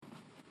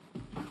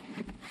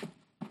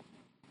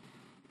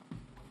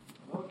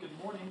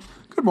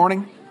Good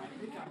morning.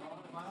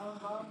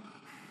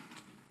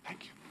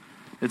 Thank you.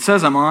 It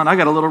says I'm on. I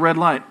got a little red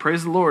light.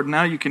 Praise the Lord.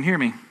 Now you can hear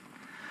me.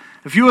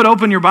 If you would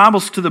open your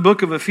Bibles to the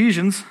book of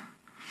Ephesians,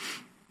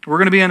 we're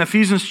going to be in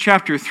Ephesians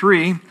chapter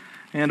 3.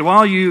 And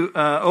while you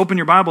open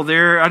your Bible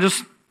there,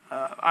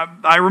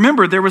 I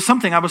remember there was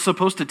something I was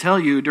supposed to tell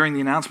you during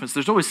the announcements.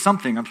 There's always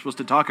something I'm supposed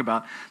to talk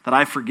about that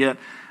I forget.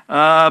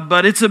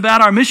 But it's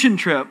about our mission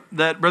trip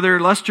that Brother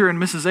Lester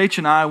and Mrs. H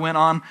and I went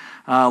on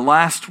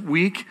last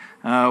week.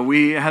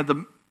 We had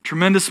the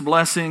tremendous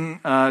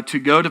blessing to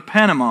go to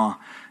Panama.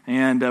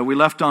 And we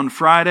left on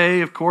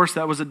Friday. Of course,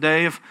 that was a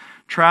day of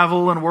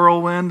travel and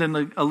whirlwind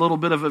and a little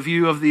bit of a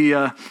view of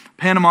the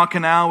Panama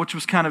Canal, which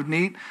was kind of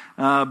neat.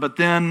 But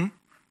then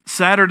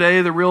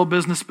Saturday, the real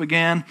business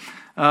began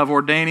of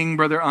ordaining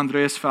Brother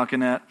Andres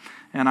Falconet.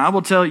 And I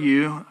will tell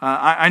you,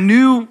 I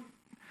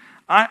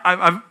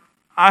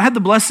had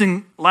the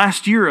blessing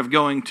last year of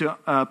going to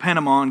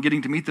Panama and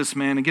getting to meet this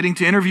man and getting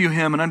to interview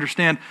him and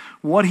understand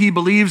what he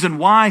believes and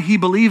why he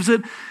believes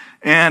it.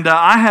 And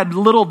I had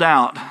little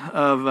doubt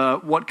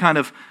of what kind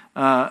of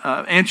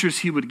answers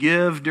he would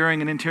give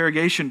during an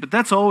interrogation. But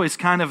that's always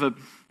kind of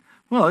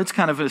it's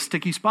kind of a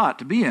sticky spot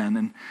to be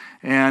in.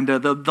 And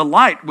the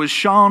light was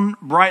shone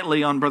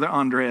brightly on Brother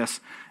Andreas.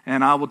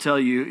 And I will tell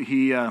you,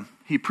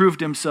 he proved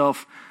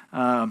himself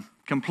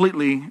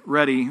completely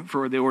ready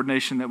for the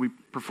ordination that we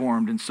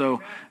performed. And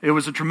so it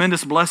was a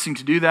tremendous blessing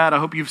to do that. I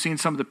hope you've seen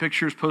some of the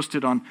pictures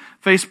posted on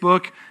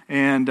Facebook.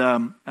 And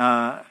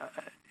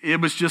it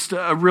was just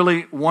a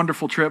really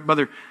wonderful trip.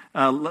 Brother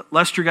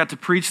Lester got to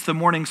preach the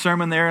morning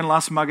sermon there in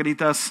Las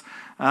Margaritas,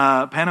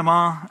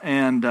 Panama,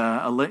 and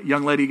a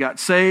young lady got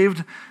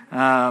saved.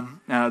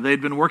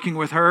 They'd been working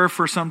with her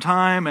for some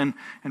time, and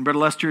Brother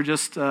Lester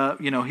just,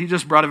 he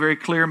just brought a very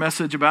clear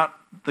message about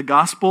the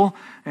gospel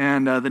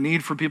and the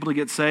need for people to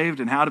get saved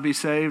and how to be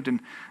saved.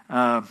 And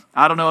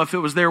I don't know if it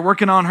was there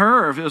working on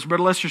her or if it was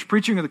Brother Lester's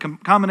preaching or the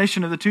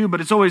combination of the two, but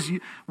it's always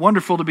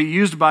wonderful to be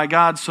used by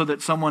God so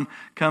that someone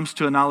comes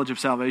to a knowledge of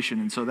salvation.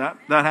 And so that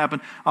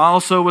happened. I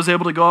also was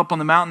able to go up on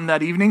the mountain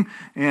that evening,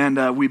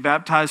 and we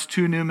baptized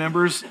 2 new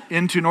members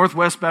into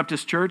Northwest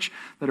Baptist Church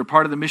that are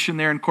part of the mission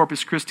there in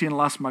Corpus Christi and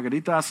Las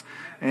Margaritas.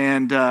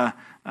 And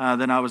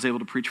then I was able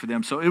to preach for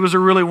them. So it was a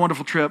really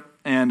wonderful trip,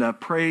 and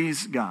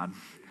praise God.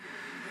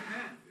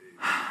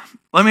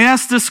 Let me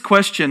ask this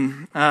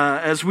question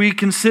as we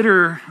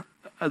consider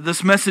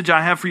this message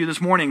I have for you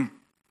this morning.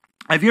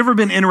 Have you ever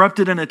been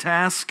interrupted in a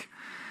task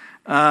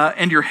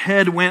and your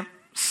head went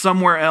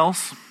somewhere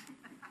else?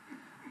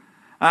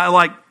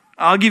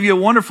 I'll give you a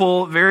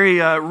wonderful,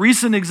 very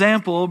recent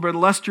example. Brother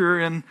Lester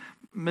and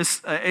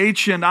Miss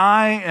H and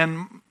I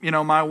and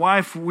my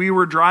wife, we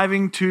were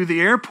driving to the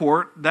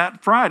airport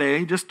that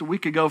Friday, just a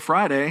week ago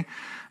Friday,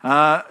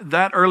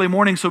 that early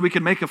morning so we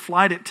could make a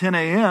flight at 10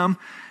 a.m.,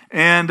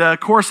 and of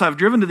course, I've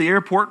driven to the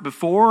airport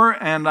before,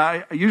 and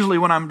I usually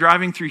when I'm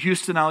driving through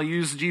Houston, I'll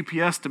use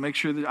GPS to make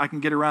sure that I can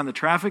get around the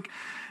traffic.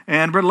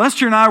 And Brother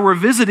Lester and I were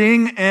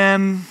visiting,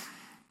 and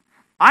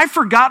I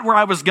forgot where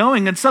I was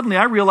going, and suddenly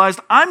I realized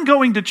I'm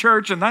going to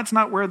church, and that's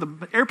not where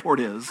the airport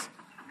is.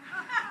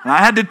 And I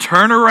had to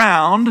turn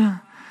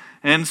around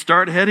and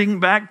start heading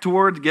back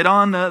get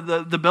on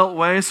the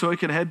Beltway so I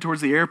could head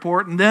towards the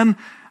airport. And then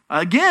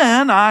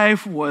again, I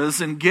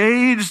was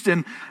engaged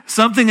in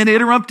something that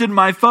interrupted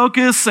my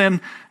focus,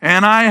 and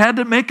I had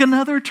to make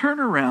another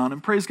turnaround.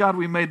 And praise God,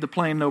 we made the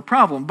plane no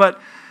problem.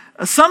 But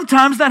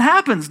sometimes that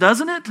happens,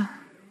 doesn't it?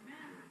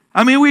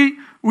 I mean,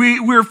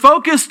 we're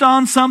focused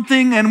on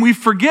something and we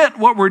forget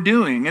what we're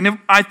doing. And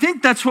I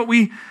think that's what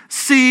we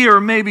see, or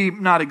maybe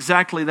not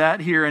exactly that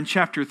here in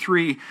chapter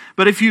 3.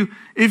 But if you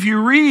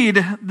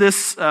read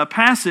this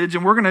passage,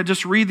 and we're going to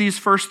just read these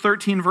first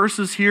 13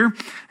 verses here,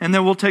 and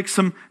then we'll take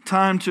some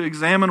time to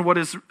examine what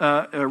is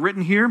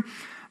written here.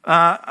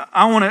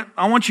 I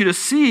want you to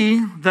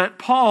see that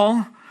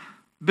Paul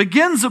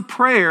begins a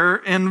prayer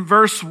in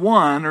verse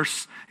 1, or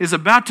is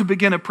about to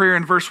begin a prayer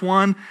in verse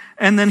 1,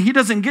 and then he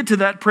doesn't get to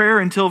that prayer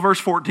until verse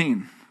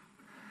 14.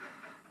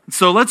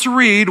 So let's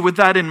read with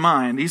that in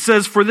mind. He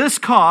says, "For this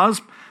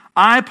cause,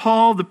 I,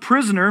 Paul, the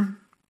prisoner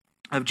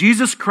of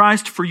Jesus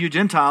Christ for you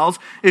Gentiles,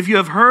 if you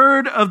have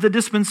heard of the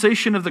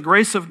dispensation of the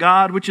grace of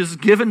God, which is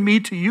given me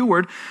to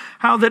youward,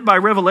 how that by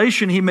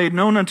revelation he made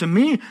known unto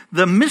me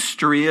the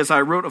mystery, as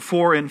I wrote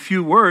afore in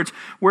few words,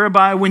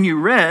 whereby when you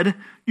read,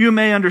 you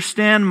may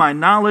understand my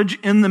knowledge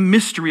in the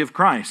mystery of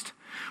Christ,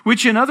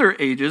 which in other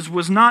ages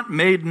was not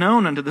made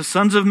known unto the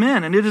sons of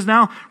men, and it is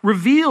now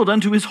revealed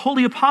unto his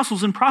holy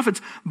apostles and prophets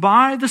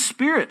by the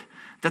Spirit,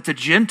 that the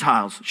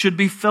Gentiles should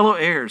be fellow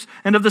heirs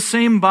and of the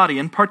same body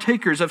and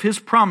partakers of his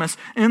promise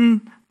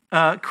in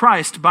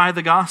Christ by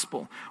the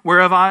gospel,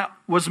 whereof I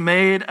was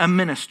made a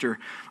minister,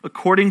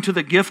 according to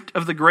the gift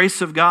of the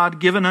grace of God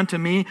given unto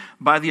me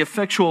by the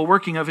effectual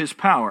working of his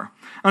power.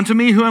 Unto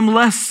me who am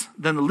less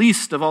than the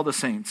least of all the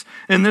saints,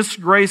 in this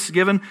grace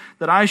given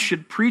that I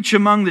should preach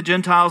among the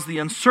Gentiles the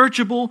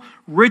unsearchable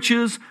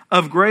riches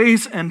of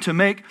grace, and to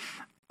make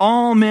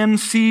all men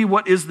see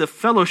what is the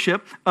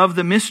fellowship of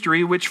the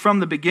mystery which from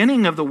the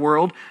beginning of the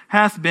world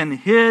hath been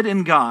hid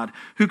in God,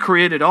 who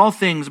created all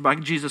things by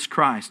Jesus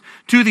Christ,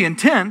 to the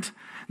intent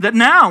that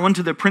now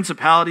unto the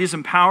principalities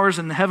and powers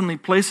in the heavenly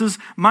places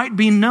might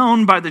be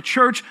known by the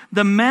church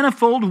the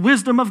manifold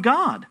wisdom of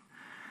God,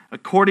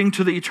 according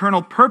to the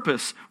eternal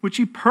purpose which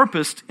he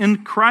purposed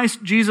in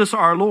Christ Jesus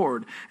our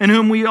Lord, in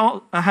whom we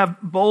all have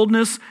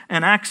boldness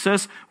and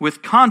access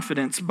with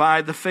confidence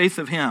by the faith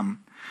of him.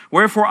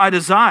 Wherefore I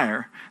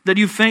desire that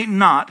you faint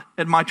not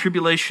at my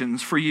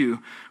tribulations for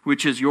you,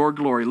 which is your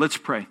glory. Let's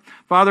pray.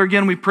 Father,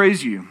 again, we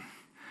praise you.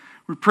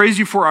 We praise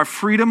you for our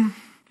freedom.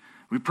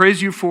 We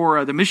praise you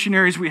for the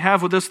missionaries we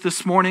have with us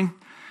this morning.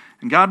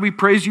 And God, we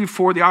praise you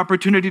for the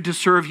opportunity to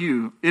serve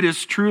you. It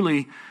is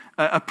truly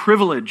a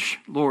privilege,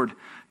 Lord,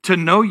 to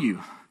know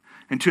you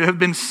and to have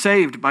been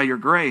saved by your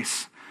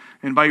grace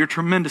and by your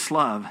tremendous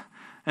love.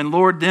 And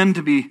Lord, then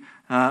to be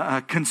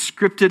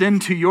conscripted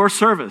into your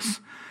service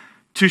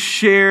to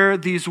share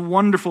these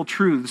wonderful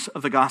truths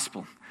of the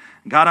gospel.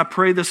 God, I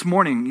pray this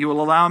morning you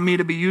will allow me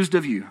to be used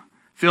of you.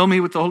 Fill me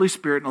with the Holy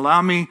Spirit and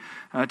allow me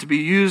to be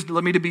used.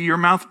 Let me to be your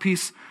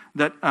mouthpiece,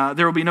 that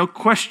there will be no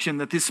question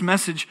that this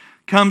message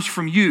comes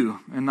from you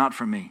and not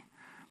from me.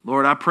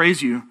 Lord, I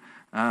praise you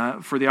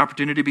for the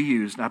opportunity to be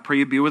used. I pray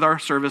you be with our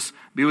service,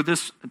 be with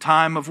this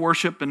time of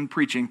worship and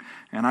preaching,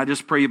 and I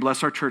just pray you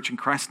bless our church in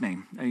Christ's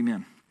name.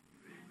 Amen.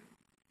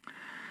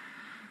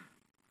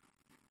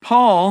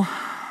 Paul,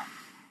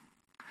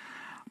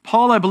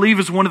 I believe,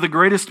 is one of the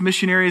greatest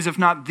missionaries, if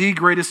not the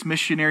greatest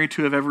missionary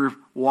to have ever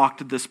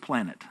walked this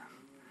planet.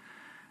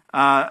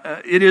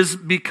 It is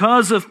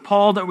because of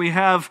Paul that we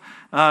have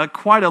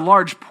quite a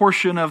large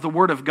portion of the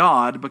Word of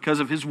God, because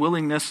of his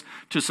willingness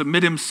to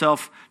submit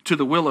himself to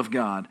the will of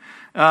God.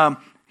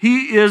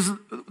 He is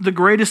the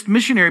greatest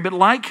missionary, but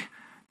like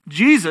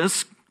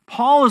Jesus,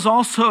 Paul is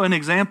also an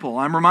example.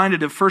 I'm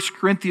reminded of 1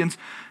 Corinthians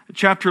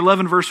chapter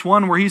 11, verse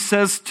 1, where he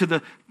says to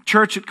the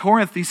church at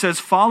Corinth, he says,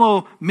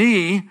 "Follow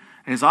me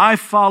as I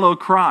follow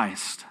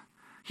Christ."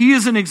 He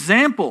is an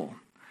example.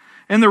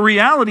 And the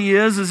reality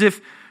is if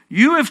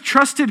you have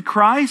trusted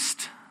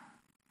Christ,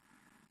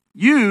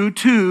 you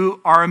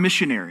too are a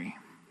missionary.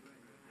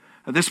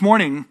 This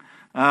morning,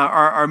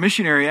 our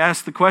missionary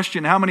asked the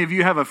question, how many of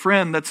you have a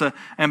friend that's an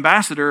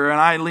ambassador? And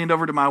I leaned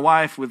over to my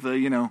wife with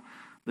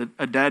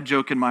a dad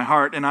joke in my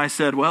heart, and I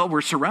said, well,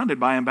 we're surrounded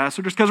by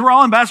ambassadors because we're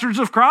all ambassadors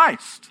of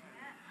Christ.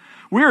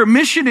 We are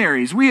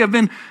missionaries. We have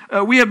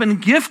been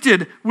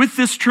gifted with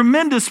this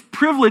tremendous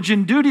privilege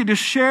and duty to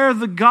share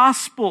the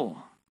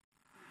gospel.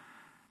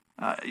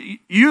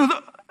 You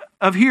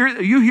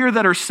here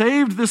that are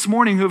saved this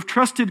morning, who have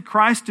trusted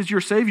Christ as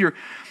your Savior,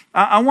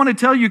 I want to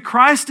tell you,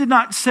 Christ did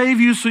not save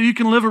you so you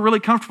can live a really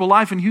comfortable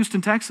life in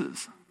Houston,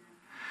 Texas.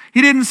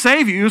 He didn't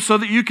save you so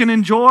that you can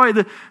enjoy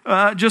the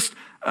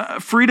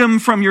freedom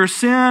from your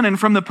sin and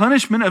from the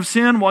punishment of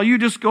sin while you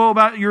just go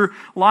about your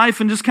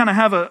life and just kind of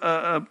have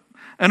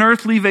an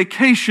earthly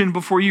vacation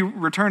before you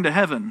return to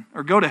heaven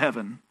or go to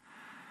heaven.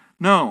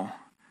 No.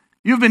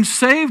 You've been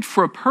saved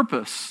for a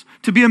purpose,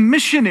 to be a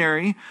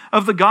missionary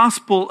of the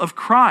gospel of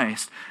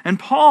Christ. And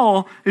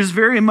Paul is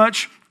very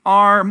much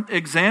our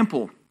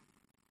example.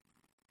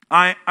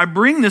 I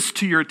bring this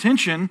to your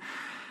attention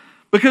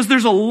because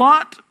there's a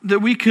lot that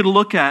we could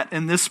look at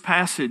in this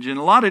passage and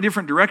a lot of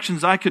different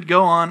directions I could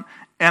go on,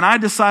 and I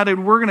decided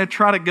we're going to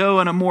try to go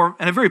in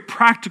a very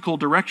practical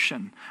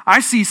direction.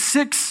 I see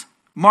 6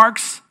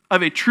 marks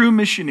of a true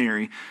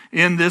missionary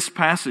in this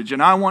passage,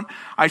 and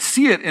I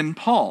see it in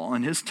Paul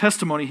and his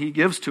testimony he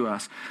gives to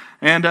us.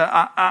 And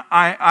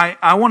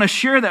I want to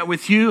share that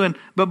with you,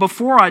 but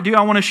before I do,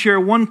 I want to share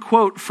one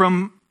quote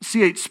from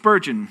C.H.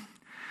 Spurgeon.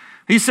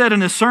 He said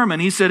in his sermon,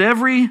 he said,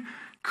 every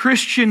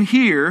Christian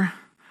here,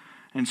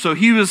 and so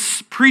he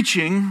was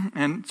preaching,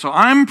 and so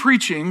I'm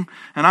preaching,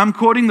 and I'm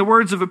quoting the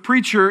words of a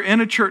preacher in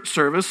a church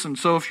service, and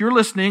so if you're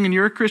listening and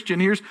you're a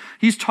Christian,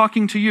 he's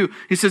talking to you.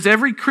 He says,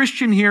 every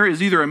Christian here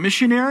is either a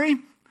missionary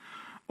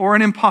or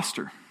an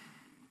imposter.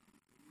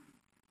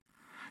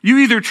 You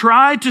either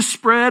try to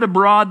spread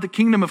abroad the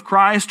kingdom of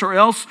Christ, or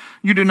else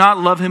you do not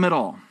love him at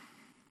all.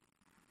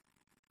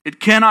 It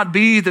cannot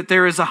be that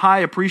there is a high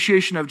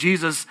appreciation of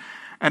Jesus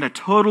and a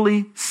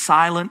totally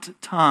silent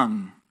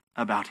tongue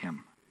about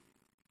him.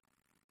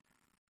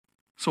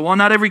 So while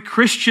not every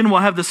Christian will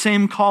have the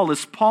same call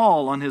as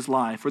Paul on his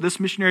life, or this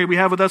missionary we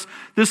have with us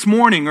this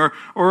morning, or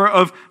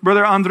of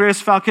Brother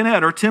Andres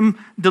Falconet, or Tim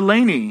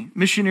Delaney,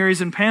 missionaries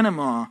in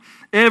Panama,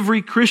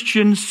 every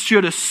Christian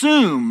should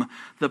assume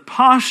the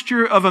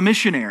posture of a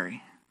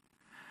missionary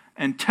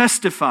and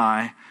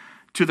testify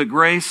to the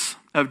grace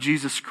of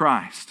Jesus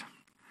Christ.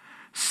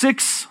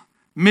 6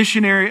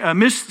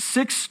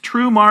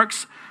 true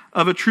marks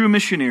of a true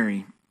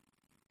missionary.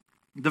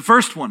 The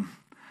first one,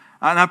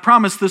 and I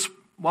promise this,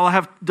 while I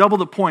have double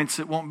the points,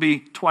 it won't be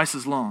twice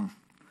as long.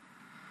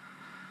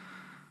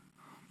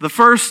 The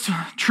first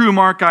true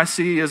mark I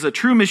see is a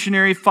true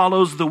missionary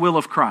follows the will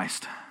of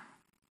Christ.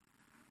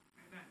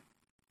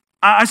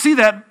 I see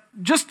that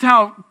just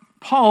how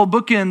Paul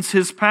bookends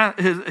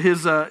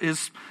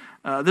his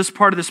this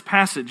part of this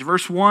passage,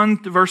 verse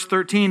 1 to verse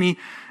 13.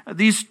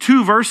 These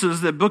two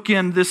verses that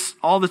bookend this,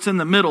 all that's in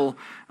the middle,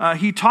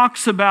 he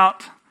talks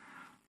about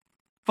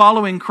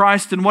following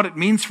Christ and what it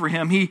means for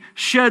him. He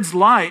sheds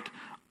light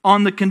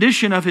on the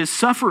condition of his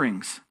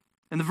sufferings.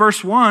 In the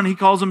verse 1, he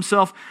calls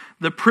himself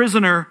the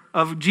prisoner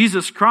of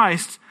Jesus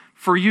Christ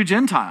for you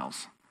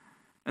Gentiles.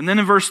 And then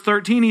in verse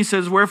 13, he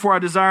says, wherefore I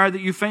desire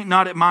that you faint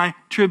not at my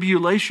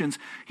tribulations.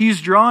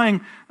 He's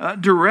drawing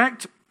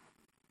direct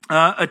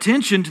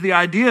attention to the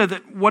idea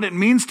that what it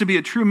means to be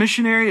a true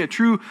missionary, a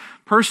true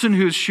person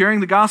who's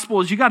sharing the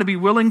gospel, is you got to be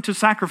willing to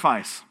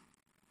sacrifice.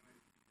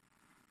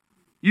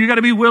 You got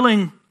to be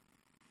willing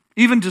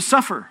even to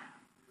suffer.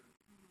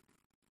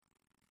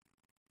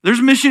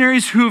 There's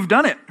missionaries who have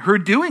done it, who are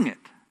doing it.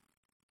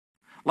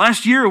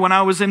 Last year when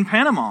I was in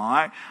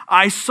Panama,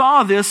 I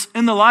saw this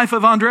in the life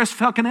of Andres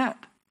Falconet.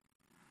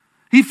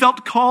 He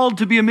felt called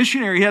to be a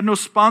missionary. He had no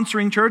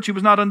sponsoring church. He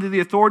was not under the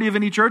authority of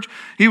any church.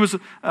 He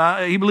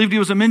believed he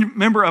was a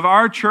member of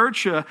our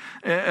church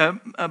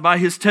by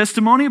his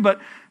testimony,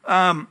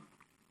 and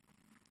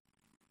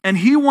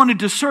he wanted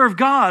to serve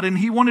God, and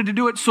he wanted to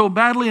do it so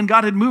badly, and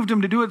God had moved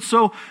him to do it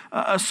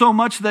so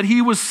much that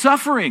he was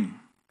suffering,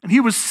 and he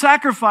was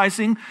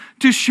sacrificing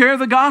to share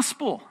the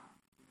gospel.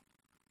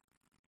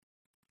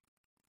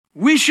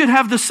 We should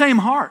have the same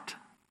heart.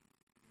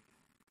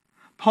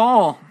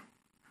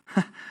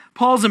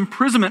 Paul's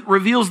imprisonment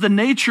reveals the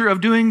nature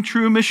of doing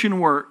true mission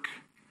work.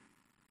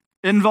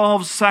 It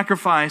involves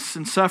sacrifice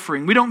and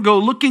suffering. We don't go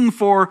looking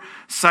for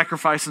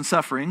sacrifice and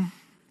suffering,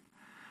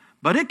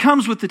 but it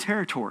comes with the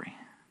territory.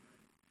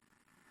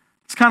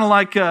 It's kind of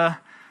like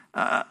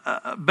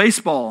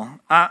baseball.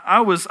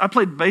 I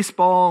played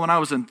baseball when I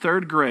was in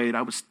third grade.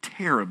 I was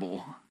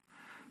terrible.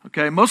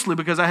 Okay, mostly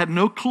because I had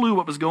no clue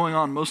what was going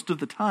on most of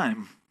the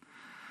time.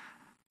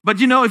 But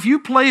if you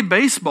play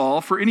baseball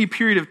for any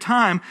period of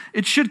time,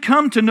 it should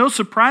come to no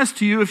surprise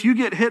to you if you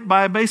get hit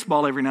by a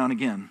baseball every now and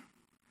again.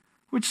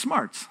 Which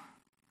smarts.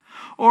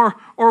 Or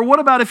what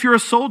about if you're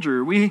a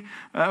soldier? We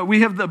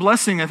have the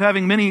blessing of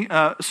having many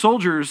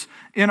soldiers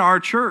in our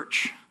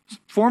church,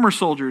 former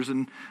soldiers.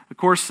 And of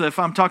course, if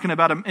I'm talking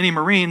about any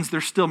Marines, they're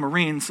still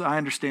Marines, I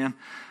understand.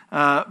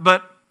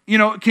 But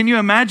can you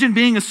imagine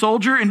being a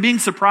soldier and being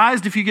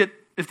surprised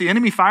if the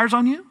enemy fires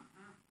on you?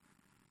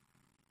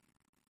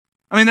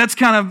 I mean, that's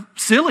kind of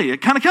silly.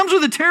 It kind of comes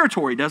with the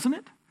territory, doesn't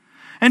it?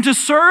 And to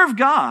serve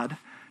God,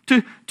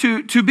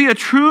 to be a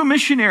true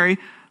missionary,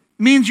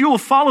 means you will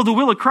follow the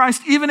will of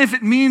Christ, even if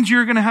it means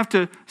you're going to have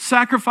to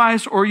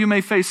sacrifice or you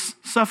may face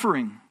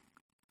suffering.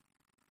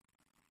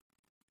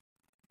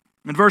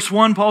 In verse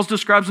 1, Paul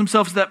describes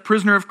himself as that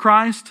prisoner of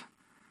Christ.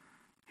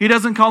 He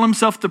doesn't call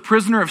himself the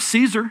prisoner of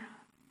Caesar.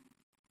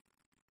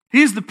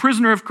 He's the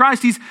prisoner of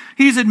Christ.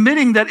 He's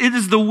admitting that it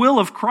is the will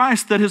of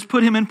Christ that has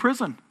put him in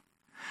prison.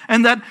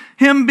 And that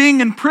him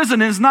being in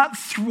prison is not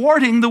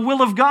thwarting the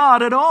will of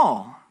God at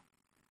all.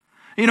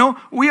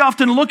 We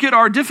often look at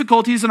our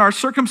difficulties and our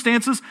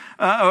circumstances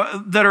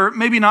that are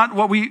maybe not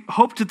what we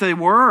hoped that they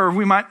were, or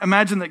we might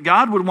imagine that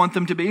God would want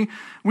them to be.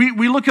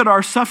 We look at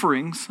our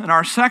sufferings and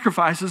our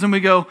sacrifices and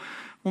we go,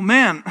 well,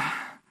 man,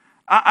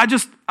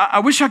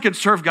 I wish I could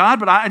serve God,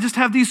 but I just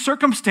have these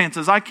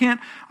circumstances I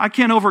can't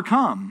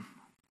overcome.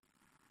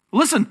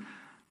 Listen,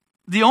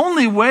 the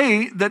only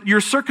way that your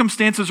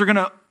circumstances are going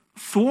to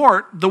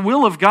thwart the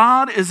will of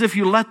God is if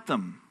you let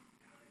them.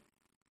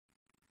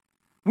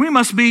 We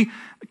must be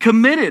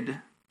committed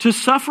to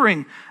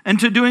suffering and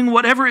to doing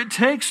whatever it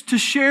takes to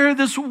share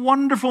this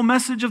wonderful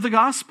message of the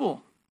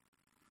gospel.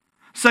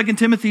 2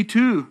 Timothy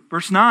 2,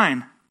 verse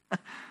 9.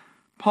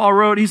 Paul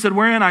wrote, he said,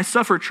 wherein I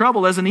suffer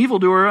trouble as an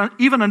evildoer,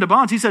 even unto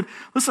bonds. He said,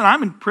 listen,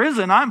 I'm in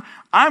prison.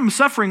 I'm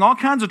suffering all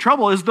kinds of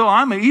trouble as though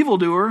I'm an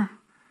evildoer.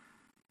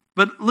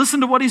 But listen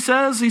to what he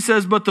says. He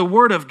says, but the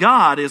word of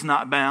God is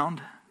not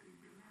bound.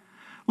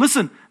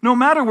 Listen, no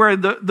matter where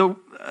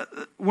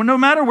no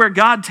matter where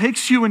God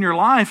takes you in your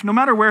life, no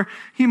matter where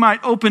he might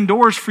open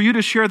doors for you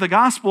to share the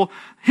gospel,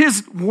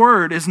 his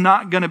word is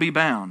not going to be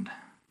bound.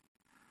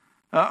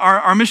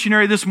 Our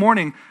missionary this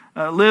morning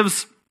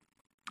lives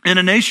in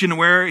a nation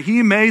where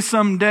he may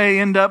someday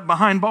end up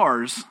behind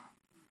bars,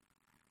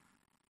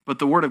 but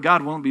the word of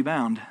God won't be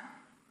bound.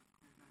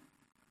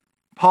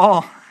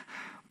 Paul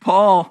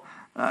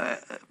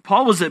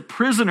was a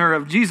prisoner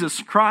of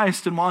Jesus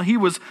Christ, and while he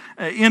was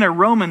in a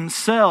Roman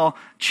cell,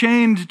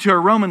 chained to a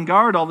Roman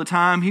guard all the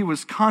time, he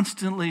was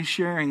constantly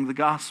sharing the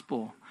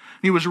gospel.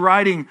 He was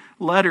writing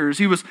letters.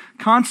 He was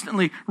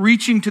constantly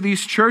reaching to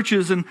these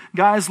churches and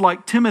guys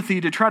like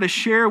Timothy to try to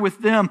share with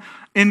them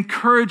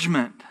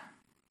encouragement.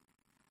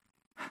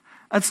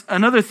 That's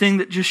another thing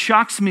that just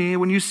shocks me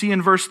when you see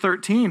in verse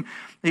 13.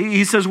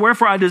 He says,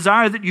 wherefore I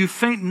desire that you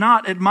faint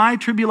not at my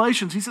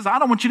tribulations. He says, I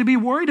don't want you to be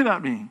worried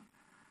about me.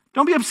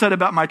 Don't be upset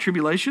about my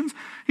tribulations.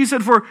 He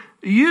said, for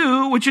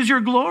you, which is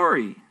your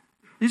glory.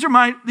 These are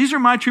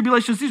my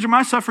tribulations. These are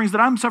my sufferings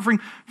that I'm suffering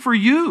for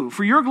you,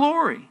 for your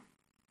glory.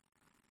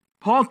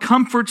 Paul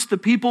comforts the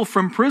people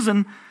from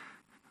prison,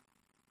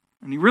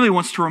 and he really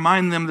wants to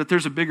remind them that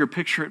there's a bigger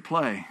picture at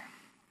play.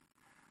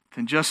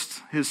 than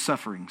just his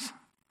sufferings.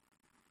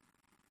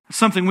 It's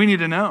something we need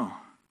to know,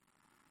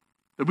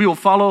 that we will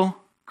follow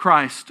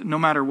Christ no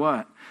matter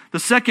what. The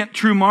second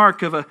true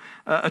mark of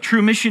a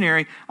true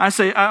missionary,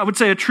 I would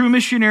say a true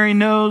missionary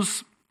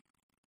knows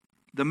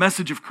the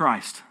message of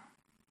Christ.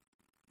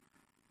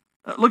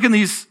 Look in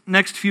these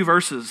next few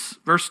verses,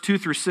 verse 2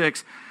 through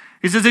 6.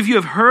 He says, if you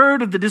have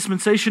heard of the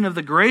dispensation of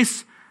the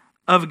grace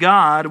of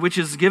God, which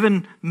is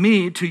given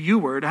me to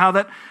youward, how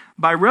that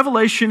by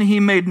revelation he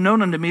made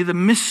known unto me the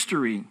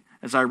mystery,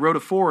 as I wrote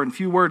afore in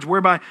few words,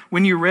 whereby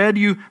when you read,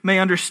 you may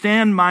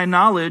understand my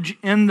knowledge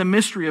in the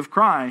mystery of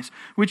Christ,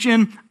 which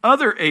in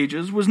other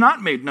ages was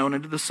not made known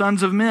unto the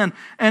sons of men,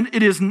 and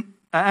it is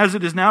as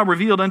it is now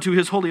revealed unto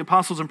his holy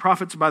apostles and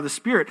prophets by the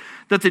Spirit,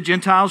 that the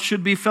Gentiles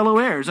should be fellow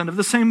heirs and of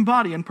the same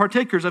body and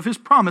partakers of his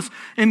promise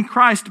in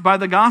Christ by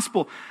the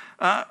gospel.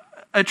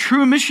 A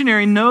true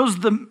missionary knows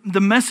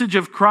the message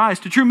of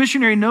Christ. A true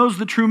missionary knows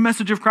the true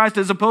message of Christ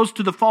as opposed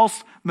to the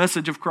false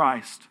message of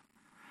Christ.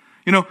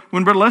 You know,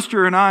 when Brother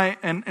Lester and I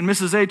and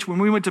Mrs. H, when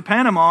we went to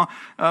Panama,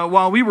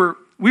 while we were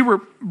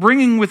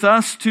bringing with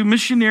us to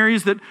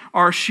missionaries that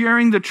are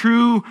sharing the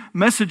true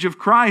message of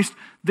Christ,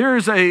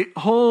 there's a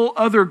whole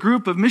other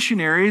group of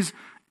missionaries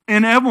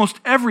in almost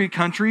every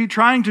country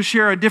trying to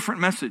share a different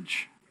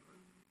message.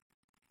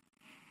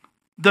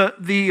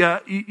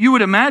 You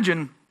would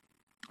imagine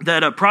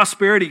that a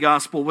prosperity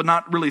gospel would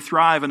not really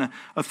thrive in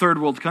a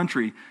third world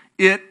country.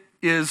 It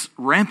is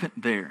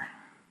rampant there.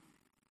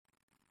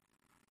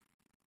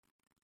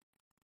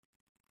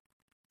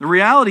 The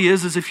reality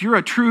is if you're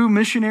a true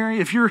missionary,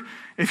 if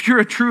you're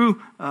a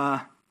true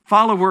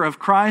follower of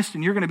Christ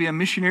and you're going to be a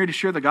missionary to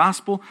share the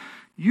gospel,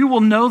 you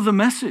will know the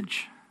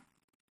message.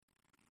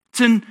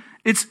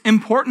 It's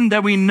important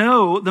that we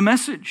know the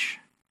message.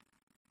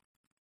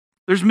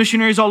 There's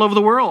missionaries all over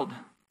the world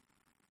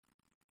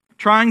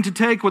trying to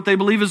take what they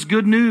believe is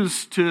good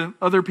news to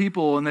other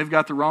people, and they've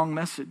got the wrong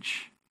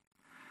message.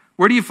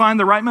 Where do you find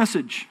the right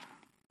message?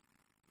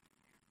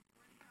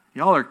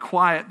 Y'all are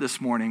quiet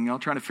this morning. Y'all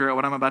trying to figure out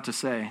what I'm about to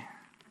say.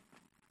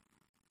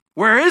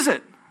 Where is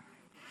it?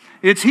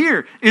 It's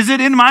here. Is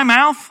it in my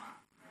mouth?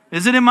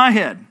 Is it in my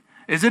head?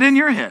 Is it in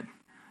your head?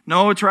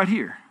 No, it's right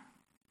here.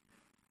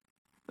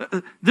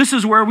 This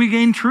is where we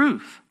gain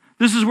truth.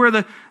 This is where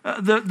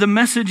the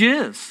message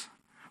is.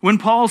 When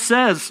Paul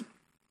says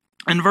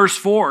in verse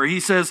 4, he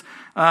says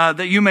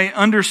that you may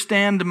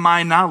understand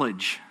my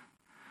knowledge.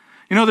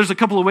 You know, there's a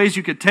couple of ways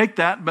you could take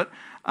that, but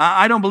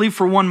I don't believe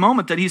for one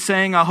moment that he's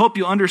saying, I hope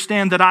you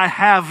understand that I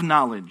have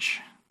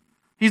knowledge.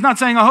 He's not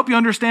saying, I hope you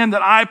understand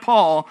that I,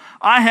 Paul,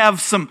 I have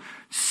some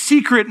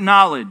secret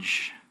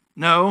knowledge.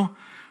 No,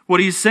 what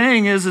he's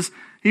saying is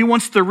he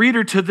wants the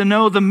reader to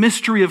know the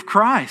mystery of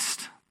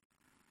Christ.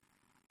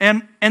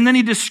 And then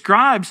he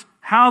describes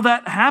how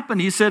that happened.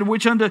 He said,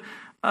 which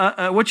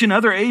in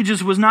other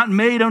ages was not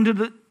made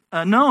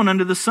known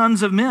unto the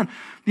sons of men.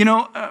 You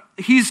know,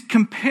 he's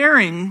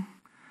comparing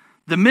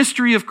the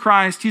mystery of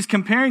Christ, he's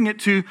comparing it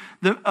to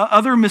the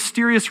other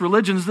mysterious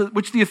religions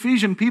which the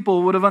Ephesian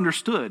people would have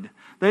understood.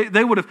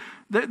 They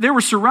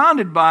were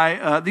surrounded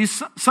by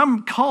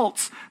some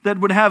cults that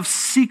would have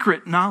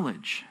secret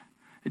knowledge,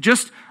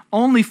 just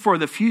only for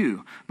the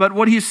few. But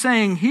what he's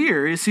saying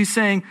here is he's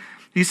saying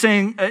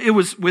it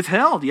was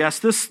withheld. Yes,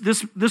 this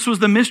was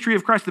the mystery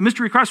of Christ. The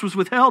mystery of Christ was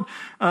withheld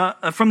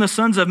from the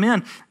sons of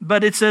men.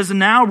 But it says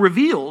now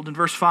revealed in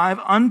verse 5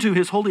 unto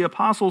his holy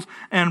apostles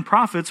and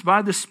prophets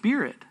by the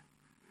Spirit.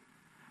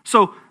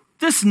 So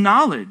this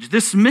knowledge,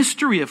 this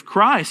mystery of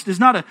Christ is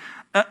not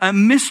a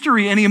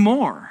mystery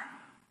anymore.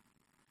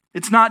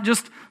 It's not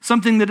just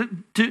something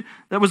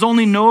that was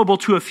only knowable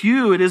to a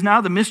few. It is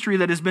now the mystery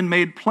that has been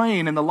made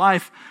plain in the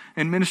life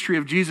and ministry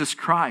of Jesus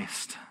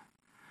Christ.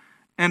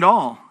 And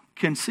all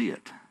can see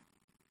it.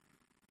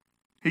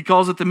 He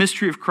calls it the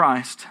mystery of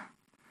Christ.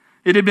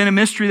 It had been a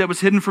mystery that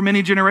was hidden for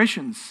many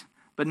generations,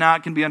 but now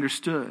it can be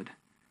understood.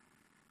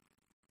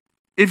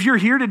 If you're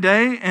here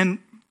today, and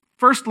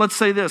first let's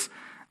say this,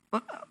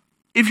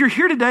 if you're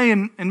here today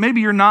and maybe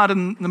you're not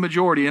in the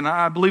majority, and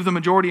I believe the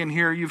majority in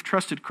here, you've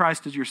trusted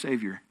Christ as your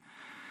Savior.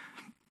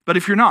 But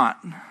if you're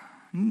not,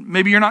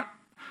 maybe you're not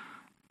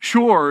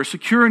sure or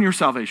secure in your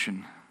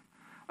salvation,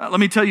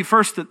 let me tell you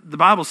first that the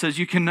Bible says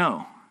you can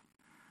know.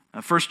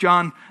 1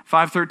 John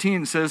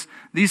 5:13 says,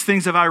 these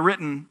things have I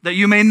written that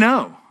you may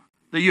know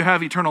that you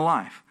have eternal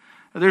life.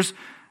 There's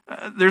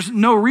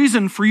no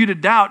reason for you to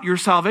doubt your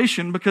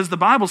salvation because the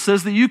Bible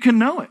says that you can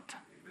know it.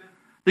 Amen.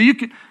 That you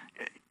can.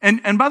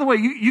 And by the way,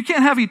 you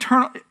can't have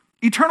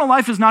eternal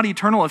life is not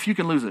eternal if you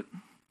can lose it.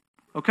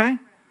 Okay?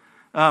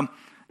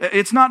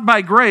 It's not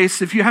by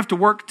grace if you have to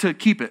work to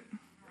keep it.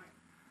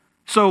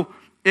 So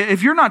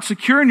if you're not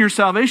secure in your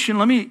salvation,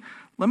 let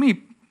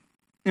me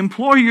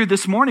implore you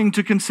this morning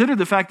to consider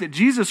the fact that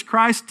Jesus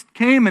Christ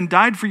came and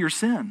died for your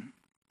sin.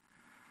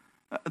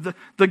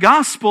 The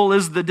gospel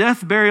is the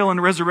death, burial,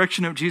 and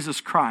resurrection of Jesus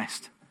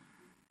Christ.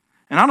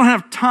 And I don't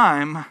have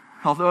time,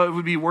 although it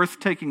would be worth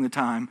taking the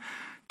time,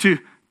 to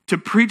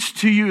preach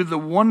to you the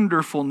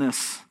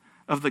wonderfulness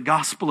of the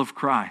gospel of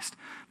Christ.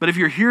 But if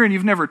you're here and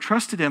you've never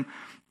trusted him,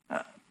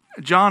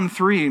 John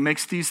 3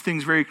 makes these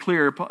things very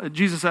clear.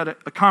 Jesus had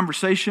a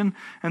conversation,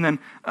 and then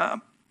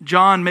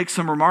John makes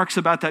some remarks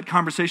about that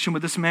conversation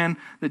with this man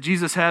that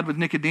Jesus had with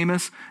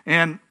Nicodemus.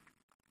 And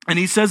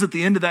he says at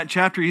the end of that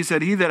chapter, he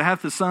said, "He that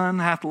hath the Son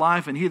hath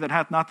life, and he that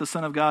hath not the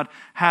Son of God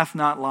hath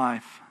not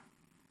life."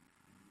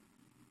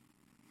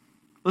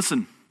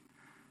 Listen,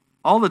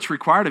 all that's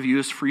required of you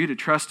is for you to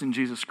trust in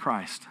Jesus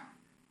Christ.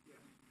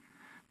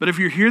 But if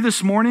you're here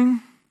this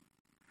morning,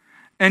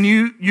 and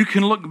you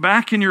can look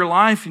back in your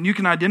life and you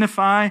can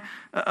identify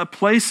a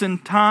place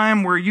and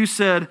time where you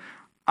said,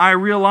 "I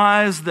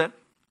realize that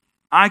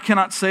I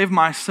cannot save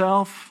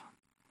myself.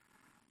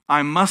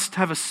 I must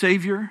have a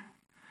Savior."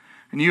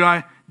 And you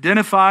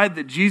identified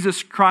that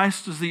Jesus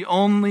Christ is the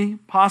only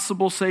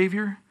possible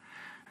Savior,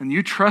 and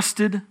you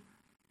trusted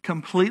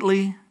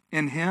completely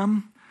in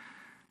Him.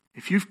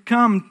 If you've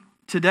come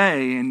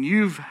today and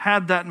you've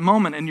had that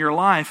moment in your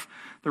life,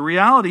 the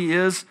reality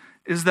is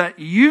that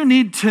you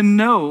need to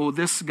know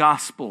this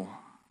gospel.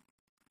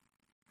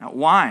 Now,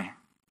 why?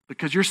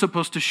 Because you're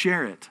supposed to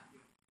share it.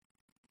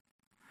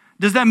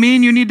 Does that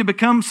mean you need to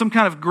become some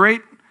kind of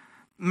great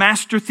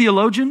master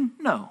theologian?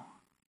 No.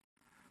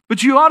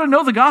 But you ought to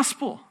know the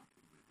gospel.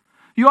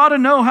 You ought to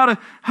know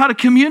how to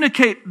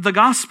communicate the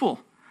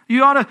gospel.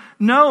 You ought to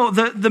know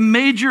the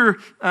major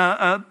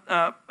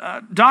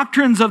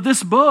doctrines of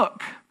this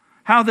book.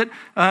 How that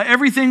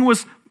everything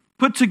was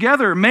put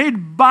together,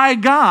 made by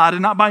God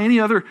and not by any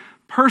other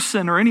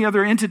person or any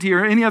other entity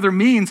or any other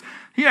means.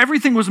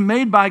 Everything was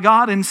made by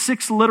God in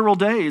 6 literal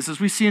days, as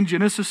we see in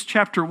Genesis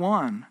chapter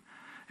 1.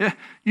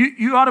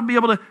 You ought to be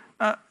able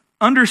to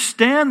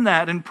understand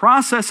that and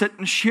process it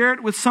and share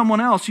it with someone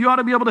else. You ought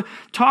to be able to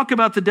talk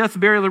about the death,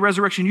 burial, and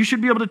resurrection. You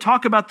should be able to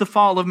talk about the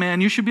fall of man.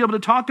 You should be able to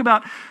talk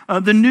about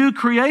the new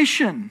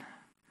creation.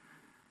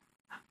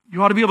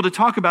 You ought to be able to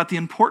talk about the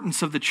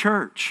importance of the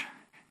church.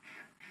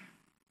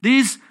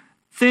 These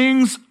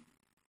things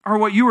are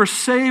what you were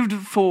saved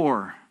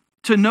for,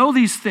 to know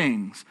these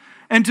things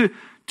and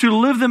to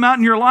live them out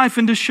in your life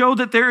and to show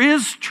that there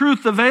is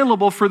truth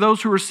available for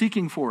those who are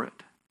seeking for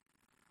it.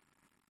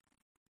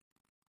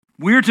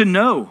 We're to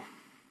know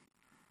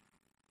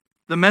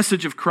the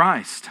message of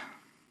Christ.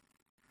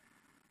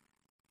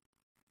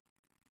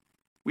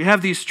 We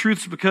have these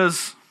truths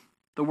because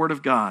the Word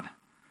of God,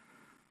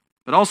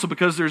 but also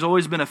because there's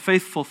always been a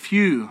faithful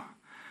few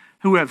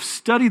who have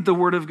studied the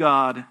Word of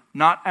God,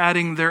 not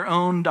adding their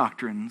own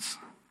doctrines,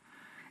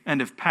 and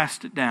have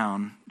passed it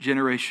down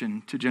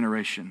generation to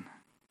generation.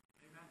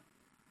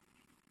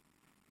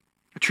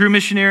 A true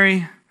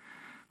missionary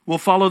will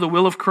follow the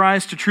will of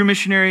Christ. A true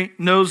missionary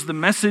knows the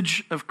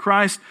message of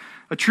Christ.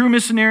 A true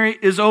missionary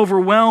is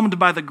overwhelmed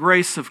by the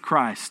grace of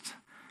Christ.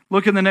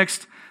 Look in the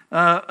next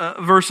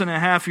verse and a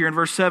half here in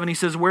verse 7. He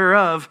says,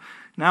 "Whereof,"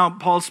 now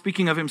Paul's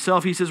speaking of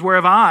himself, he says,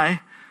 "Whereof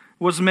I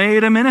was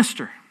made a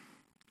minister,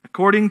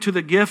 according to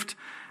the gift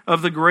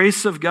of the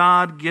grace of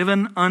God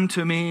given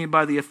unto me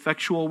by the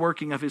effectual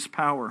working of His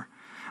power.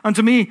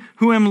 Unto me,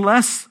 who am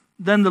less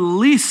than the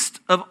least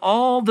of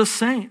all the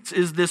saints,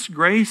 is this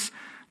grace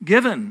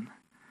given."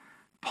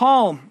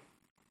 Paul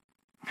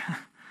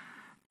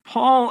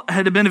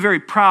had been a very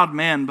proud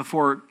man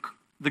before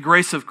the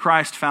grace of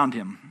Christ found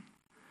him.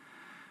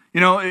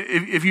 You know,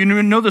 if you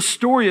know the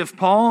story of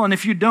Paul, and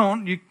if you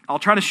don't, I'll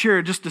try to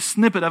share just a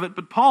snippet of it,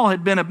 but Paul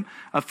had been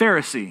a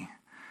Pharisee.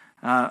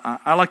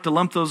 I like to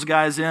lump those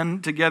guys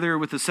in together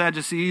with the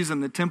Sadducees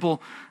and the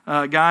temple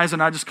guys,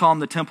 and I just call them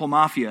the temple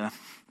mafia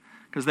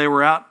because they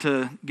were out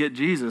to get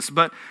Jesus.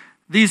 But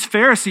these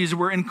Pharisees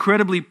were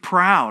incredibly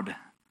proud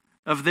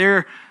of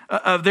their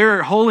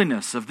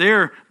holiness, of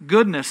their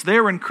goodness. They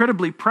were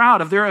incredibly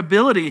proud of their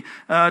ability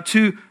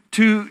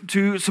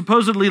to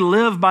supposedly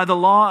live by the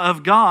law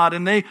of God,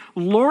 and they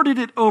lorded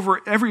it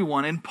over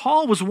everyone. And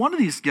Paul was one of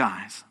these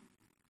guys.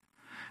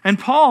 And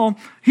Paul,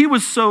 he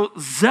was so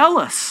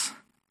zealous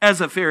as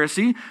a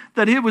Pharisee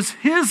that it was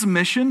his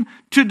mission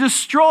to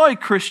destroy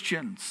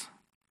Christians,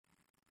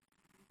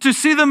 to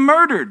see them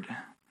murdered,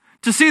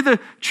 to see the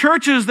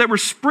churches that were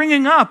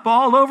springing up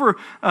all over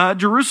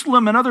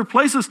Jerusalem and other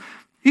places.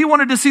 He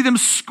wanted to see them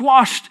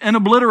squashed and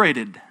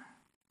obliterated.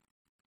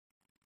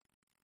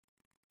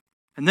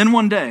 And then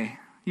one day,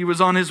 he was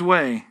on his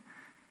way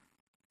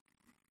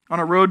on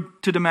a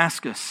road to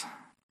Damascus,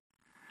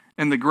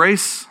 and the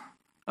grace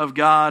of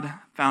God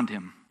found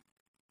him.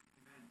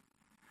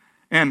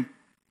 And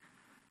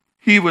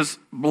he was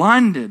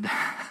blinded.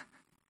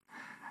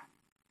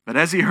 But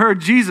as he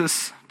heard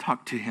Jesus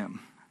talk to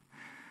him,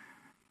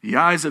 the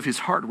eyes of his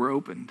heart were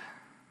opened.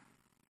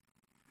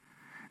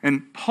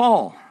 And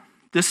Paul,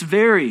 this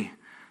very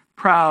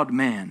proud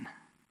man,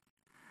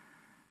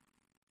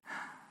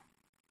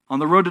 on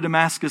the road to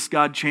Damascus,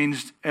 God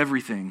changed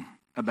everything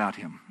about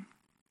him.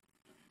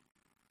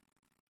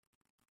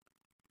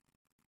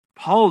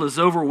 Paul is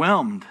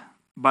overwhelmed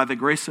by the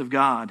grace of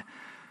God.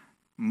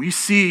 We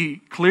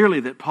see clearly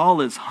that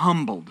Paul is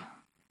humbled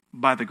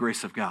by the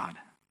grace of God.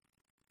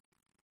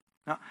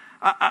 Now,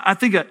 I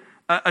think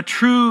a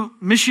true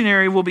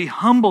missionary will be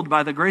humbled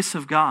by the grace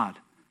of God.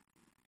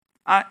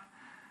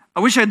 I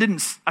wish I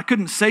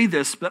couldn't say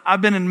this, but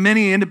I've been in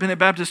many independent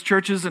Baptist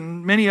churches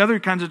and many other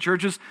kinds of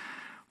churches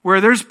where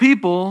there's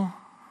people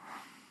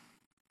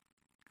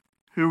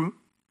who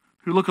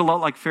look a lot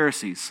like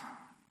Pharisees.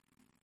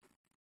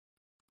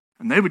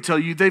 And they would tell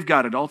you they've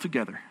got it all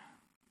together.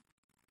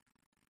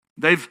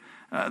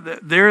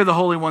 They're the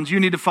holy ones. You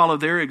need to follow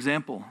their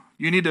example.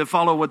 You need to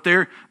follow what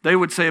they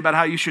would say about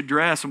how you should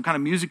dress, what kind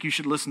of music you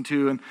should listen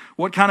to, and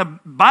what kind of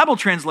Bible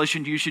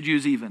translation you should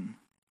use even.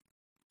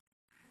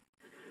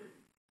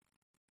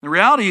 The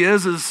reality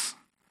is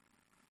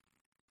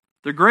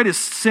the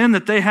greatest sin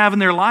that they have in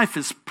their life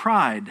is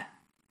pride.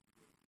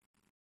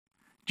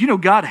 Do you know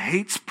God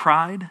hates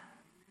pride?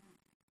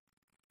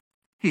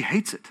 He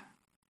hates it.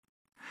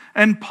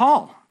 And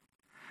Paul,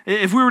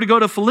 if we were to go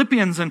to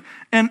Philippians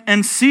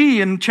and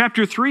see in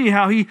chapter 3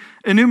 how he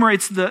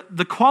enumerates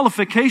the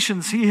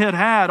qualifications he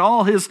had,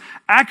 all his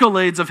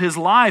accolades of his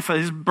life,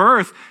 his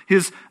birth,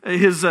 his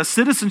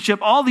citizenship,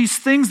 all these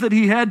things that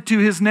he had to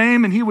his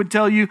name, and he would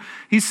tell you,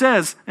 he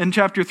says in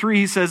chapter 3,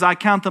 he says, I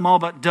count them all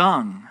but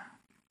dung.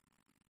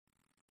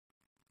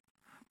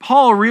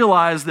 Paul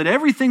realized that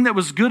everything that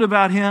was good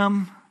about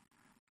him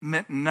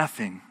meant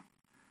nothing.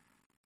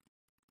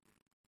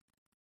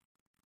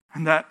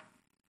 And that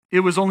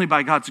it was only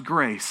by God's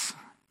grace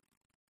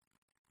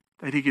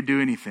that he could do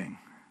anything.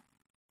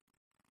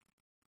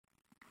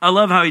 I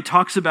love how he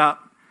talks about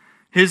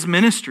his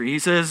ministry. He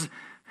says,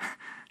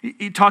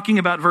 talking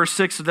about verse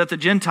 6, that the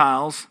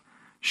Gentiles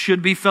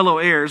should be fellow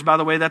heirs. By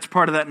the way, that's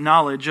part of that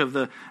knowledge of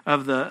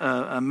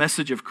the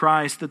message of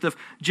Christ, that the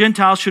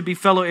Gentiles should be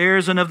fellow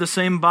heirs and of the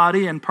same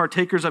body and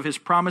partakers of his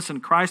promise in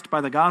Christ by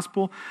the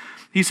gospel.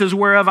 He says,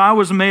 whereof I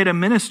was made a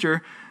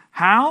minister.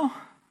 How?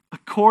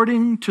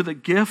 According to the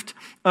gift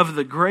of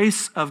the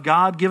grace of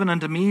God given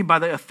unto me by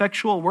the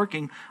effectual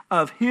working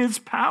of his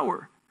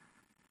power.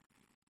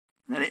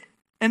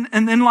 And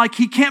then like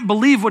he can't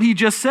believe what he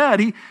just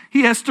said,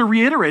 he has to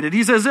reiterate it.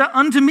 He says,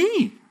 unto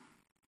me,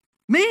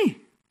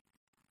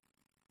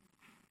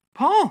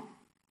 Paul,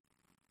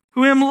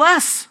 who am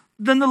less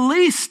than the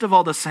least of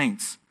all the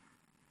saints,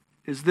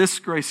 is this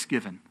grace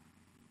given.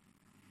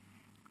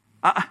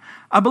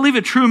 I believe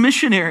a true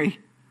missionary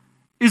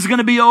is going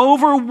to be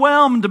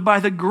overwhelmed by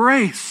the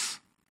grace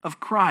of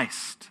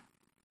Christ.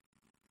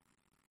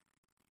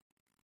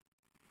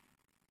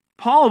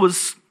 Paul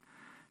was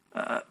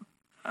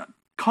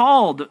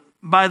called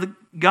by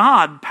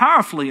God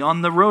powerfully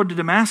on the road to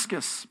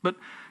Damascus, but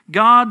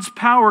God's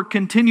power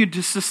continued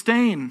to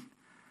sustain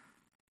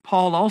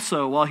Paul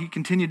also while he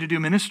continued to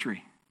do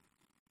ministry.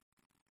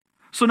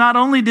 So not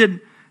only did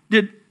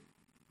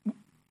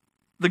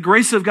the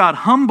grace of God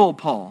humble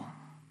Paul,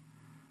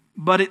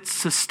 but it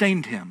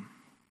sustained him.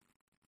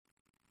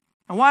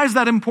 Now, why is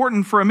that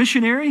important for a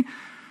missionary?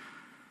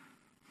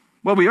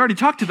 Well, we already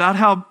talked about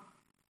how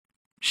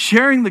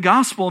sharing the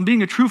gospel and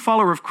being a true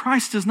follower of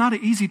Christ is not an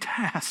easy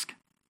task.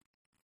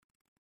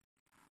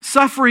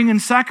 Suffering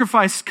and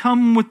sacrifice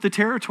come with the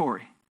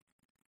territory.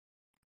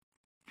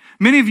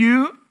 Many of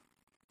you,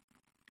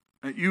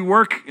 you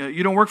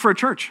don't work for a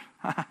church.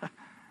 How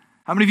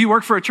many of you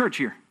work for a church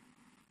here?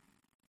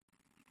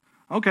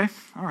 Okay,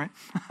 all right.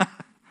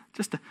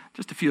 just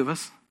a few of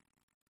us.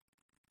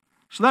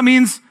 So that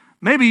means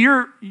maybe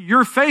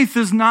your faith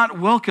is not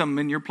welcome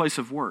in your place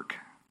of work,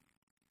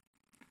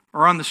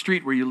 or on the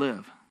street where you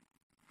live,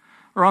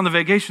 or on the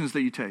vacations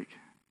that you take,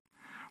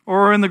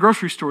 or in the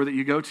grocery store that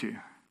you go to.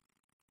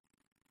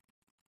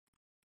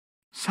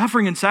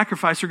 Suffering and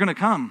sacrifice are going to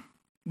come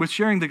with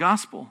sharing the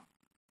gospel.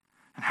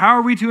 And how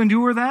are we to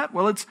endure that?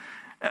 Well,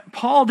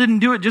 Paul didn't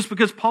do it just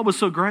because Paul was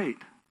so great.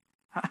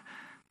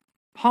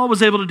 Paul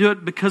was able to do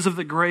it because of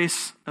the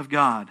grace of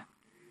God.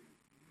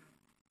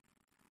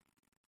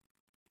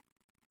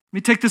 Let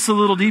me take this a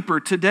little deeper.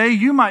 Today,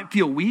 you might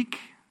feel weak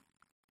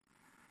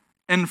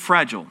and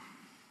fragile.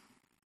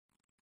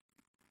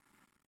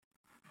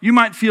 You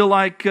might feel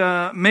like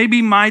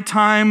maybe my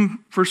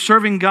time for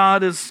serving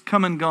God is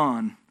come and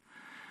gone.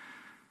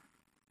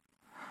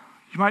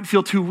 You might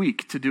feel too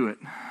weak to do it.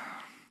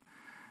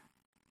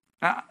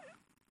 I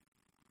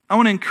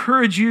want to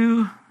encourage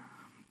you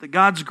that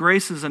God's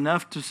grace is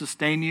enough to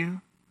sustain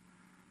you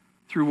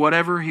through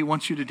whatever He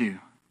wants you to do.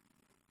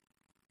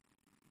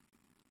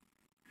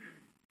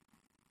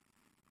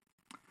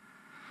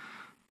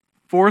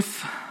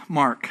 Fourth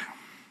mark.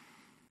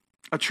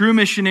 A true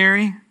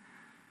missionary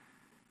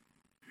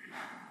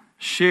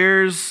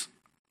shares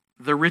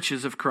the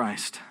riches of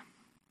Christ.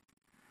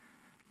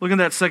 Look at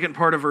that second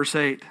part of verse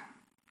 8.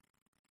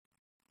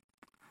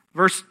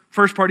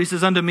 First part, he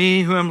says, unto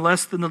me, who am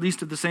less than the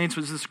least of the saints,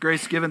 was this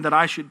grace given that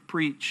I should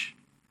preach.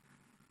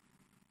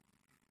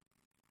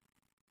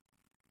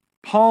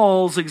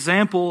 Paul's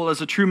example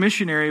as a true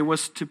missionary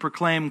was to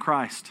proclaim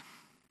Christ.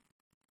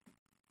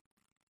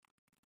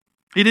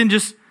 He didn't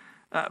just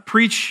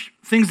preach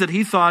things that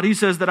he thought. He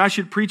says that I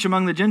should preach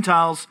among the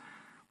Gentiles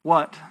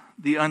what?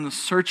 The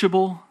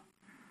unsearchable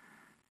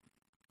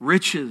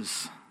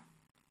riches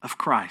of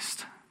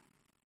Christ.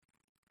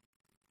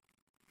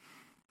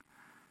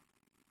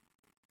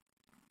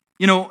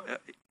 You know,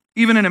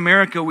 even in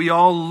America, we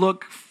all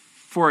look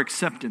for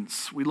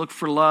acceptance. We look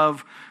for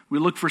love. We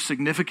look for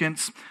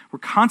significance. We're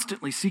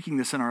constantly seeking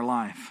this in our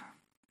life.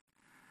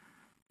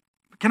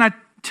 But can I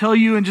tell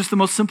you in just the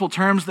most simple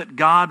terms that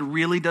God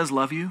really does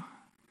love you?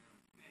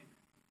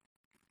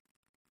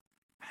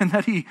 And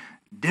that he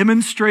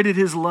demonstrated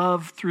his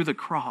love through the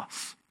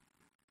cross.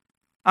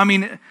 I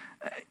mean,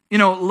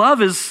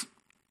 love is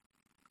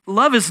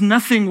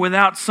nothing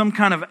without some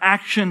kind of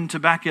action to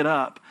back it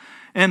up.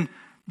 And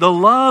the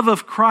love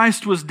of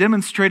Christ was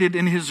demonstrated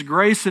in his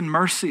grace and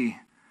mercy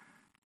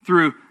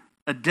through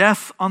a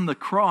death on the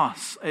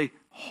cross, a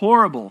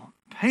horrible,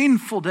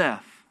 painful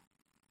death.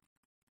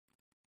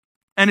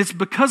 And it's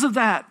because of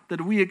that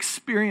that we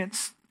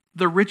experience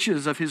the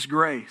riches of his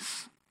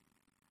grace.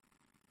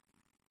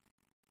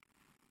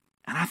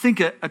 And I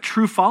think a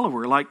true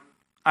follower, like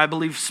I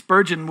believe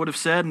Spurgeon would have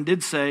said and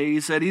did say,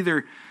 he said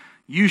either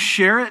you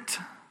share it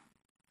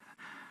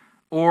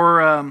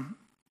or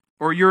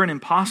you're an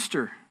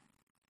imposter.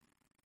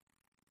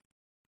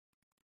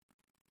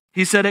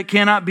 He said it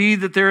cannot be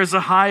that there is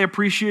a high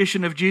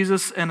appreciation of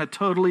Jesus and a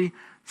totally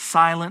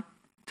silent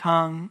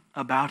tongue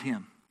about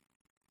him.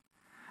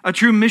 A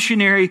true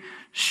missionary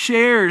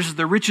shares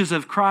the riches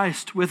of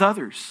Christ with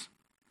others.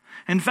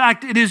 In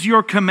fact, it is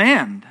your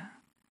command.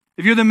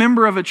 If you're the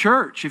member of a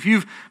church, if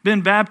you've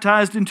been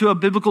baptized into a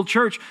biblical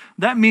church,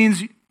 that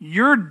means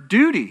your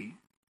duty,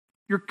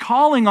 your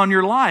calling on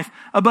your life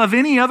above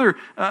any other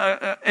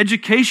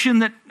education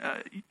that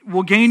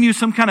will gain you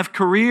some kind of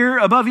career,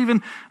 above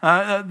even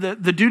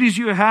the duties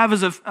you have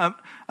as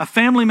a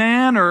family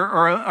man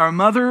or a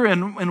mother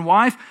and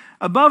wife.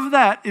 Above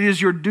that, it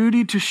is your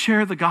duty to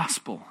share the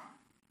gospel.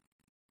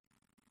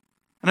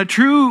 And a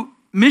true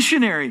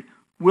missionary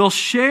will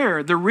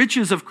share the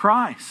riches of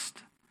Christ.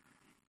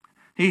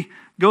 He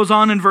goes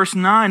on in verse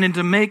 9, and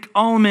to make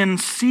all men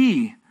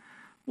see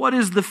what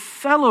is the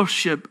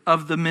fellowship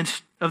of the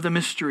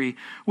mystery,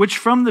 which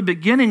from the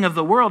beginning of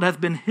the world hath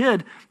been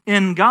hid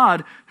in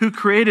God, who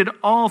created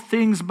all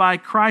things by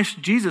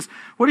Christ Jesus.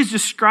 What he's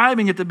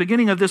describing at the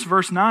beginning of this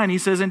verse 9, he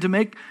says, and to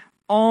make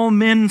all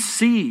men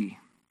see.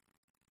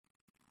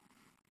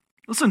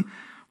 Listen,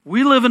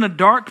 we live in a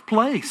dark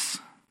place.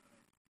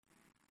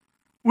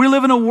 We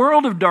live in a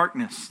world of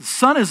darkness. The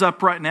sun is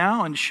up right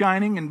now and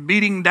shining and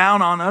beating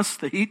down on us,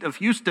 the heat of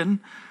Houston.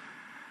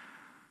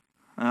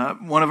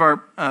 One of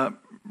our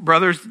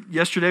brothers,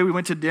 yesterday we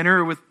went to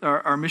dinner with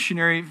our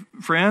missionary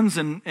friends,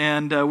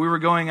 and we were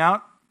going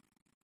out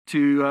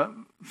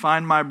to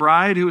find my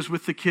bride who was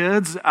with the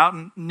kids out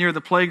near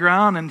the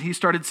playground, and he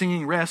started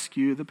singing,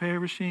 "Rescue the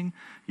Perishing."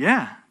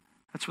 Yeah,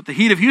 that's what the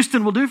heat of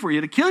Houston will do for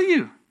you, to kill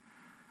you.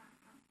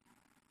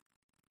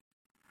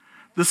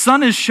 The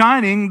sun is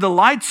shining, the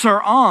lights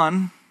are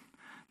on,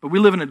 but we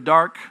live in a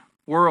dark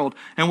world.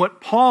 And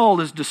what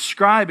Paul is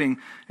describing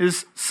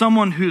is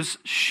someone who's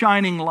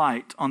shining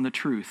light on the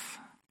truth.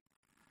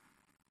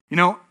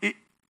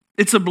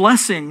 It's a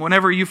blessing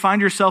whenever you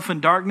find yourself in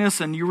darkness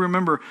and you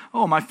remember,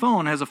 oh, my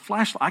phone has a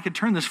flashlight. I could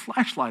turn this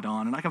flashlight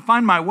on and I can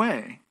find my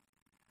way.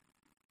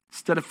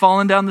 Instead of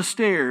falling down the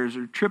stairs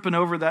or tripping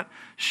over that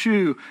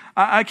shoe,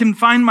 I can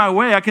find my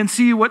way. I can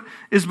see what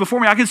is before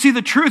me. I can see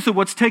the truth of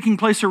what's taking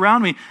place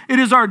around me. It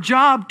is our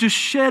job to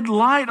shed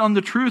light on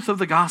the truth of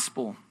the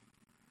gospel.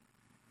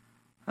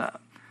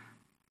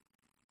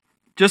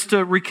 Just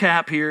to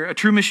recap here, a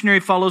true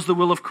missionary follows the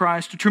will of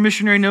Christ. A true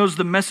missionary knows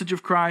the message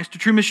of Christ. A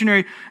true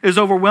missionary is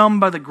overwhelmed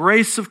by the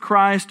grace of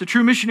Christ. A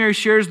true missionary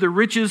shares the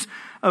riches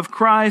of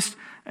Christ.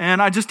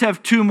 And I just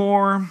have two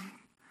more.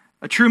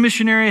 A true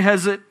missionary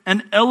has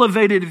an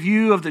elevated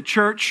view of the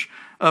church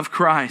of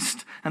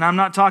Christ. And I'm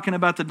not talking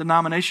about the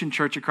denomination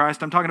church of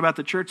Christ. I'm talking about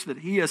the church that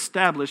he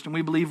established, and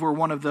we believe we're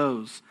one of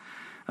those.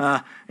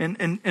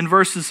 In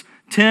verses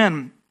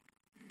 10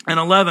 and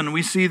 11,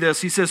 we see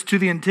this. He says, to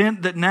the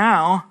intent that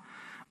now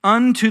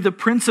unto the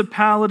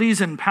principalities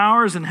and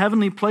powers in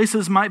heavenly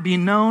places might be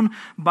known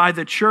by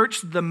the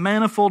church the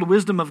manifold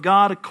wisdom of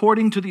God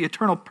according to the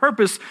eternal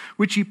purpose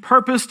which he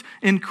purposed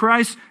in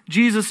Christ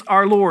Jesus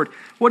our Lord.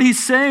 What he's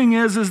saying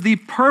is the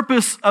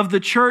purpose of the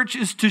church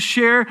is to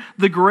share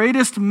the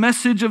greatest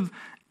message of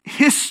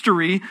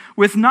history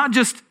with not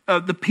just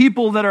the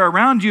people that are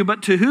around you,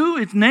 but to who?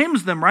 It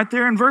names them right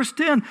there in verse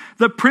 10,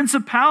 the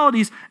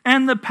principalities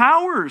and the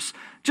powers.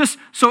 Just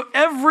so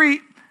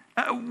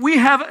we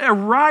have a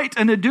right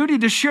and a duty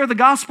to share the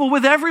gospel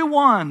with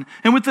everyone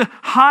and with the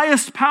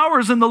highest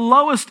powers and the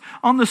lowest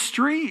on the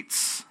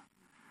streets.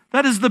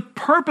 That is the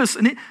purpose.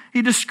 And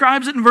he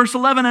describes it in verse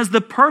 11 as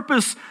the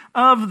purpose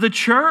of the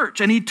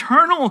church, an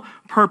eternal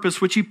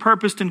purpose which he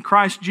purposed in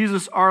Christ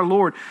Jesus our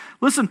Lord.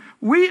 Listen,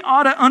 we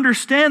ought to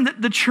understand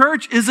that the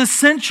church is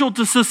essential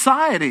to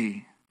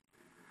society.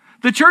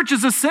 The church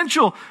is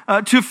essential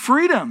to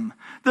freedom.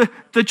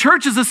 The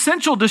church is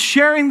essential to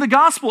sharing the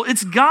gospel.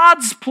 It's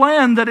God's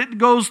plan that it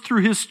goes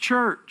through his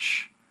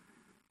church.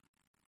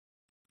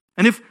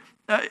 And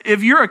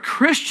if you're a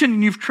Christian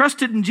and you've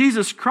trusted in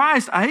Jesus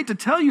Christ, I hate to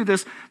tell you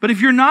this, but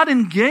if you're not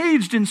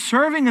engaged in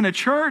serving in a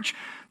church,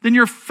 then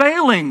you're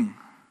failing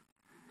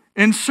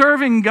in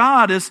serving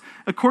God as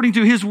according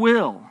to his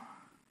will.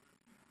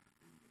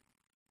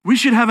 We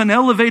should have an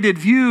elevated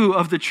view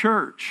of the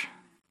church.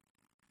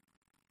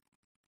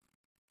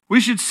 We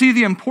should see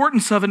the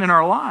importance of it in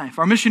our life.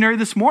 Our missionary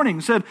this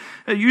morning said,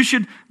 you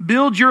should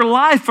build your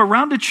life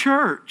around a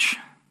church.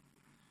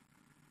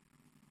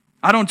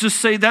 I don't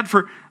just say that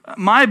for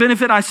my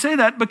benefit. I say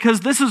that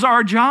because this is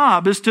our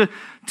job, is to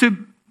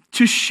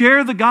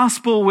share the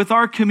gospel with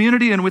our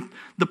community and with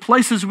the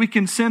places we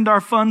can send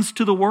our funds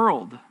to the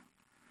world.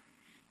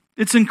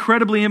 It's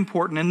incredibly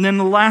important. And then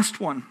the last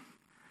one,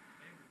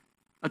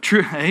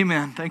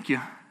 amen, thank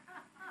you.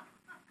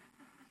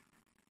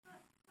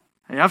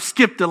 Hey, I've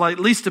skipped at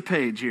least a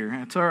page here.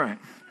 It's all right.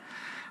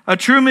 A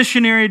true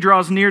missionary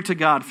draws near to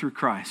God through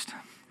Christ.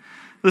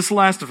 This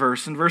last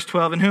verse, in verse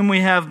 12, in whom we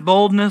have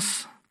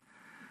boldness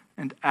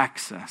and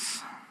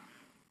access.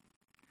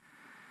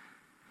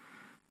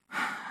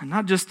 And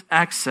not just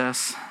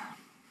access,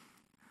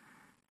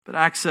 but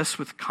access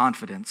with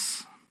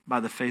confidence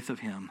by the faith of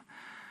Him.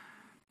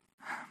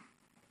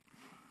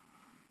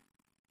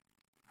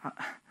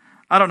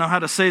 I don't know how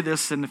to say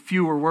this in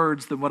fewer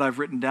words than what I've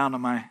written down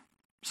on my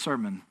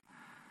sermon.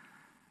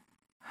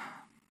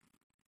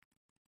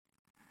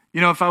 You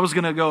know, if I was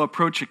going to go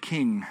approach a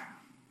king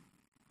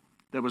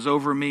that was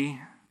over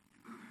me,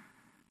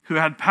 who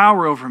had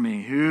power over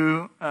me,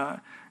 who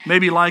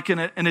maybe like in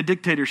a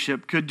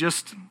dictatorship could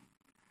just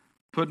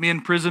put me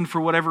in prison for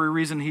whatever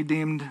reason he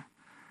deemed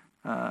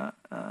good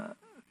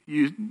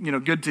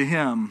to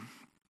him,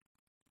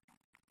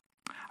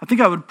 I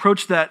think I would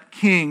approach that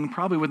king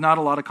probably with not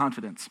a lot of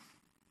confidence.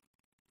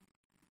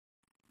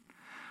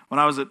 When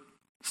I was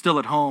still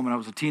at home and I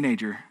was a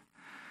teenager,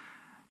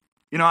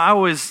 I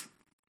always,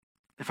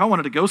 if I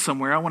wanted to go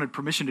somewhere, I wanted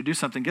permission to do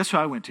something, guess who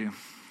I went to?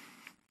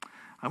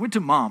 I went to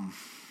Mom.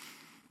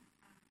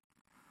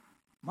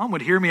 Mom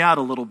would hear me out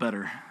a little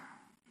better.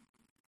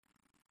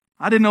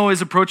 I didn't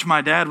always approach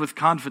my dad with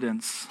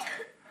confidence.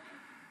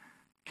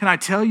 Can I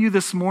tell you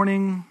this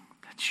morning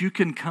that you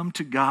can come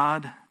to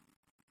God?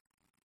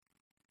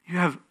 You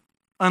have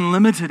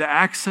unlimited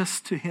access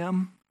to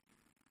Him,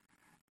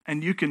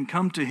 and you can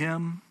come to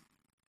Him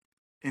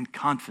in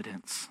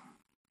confidence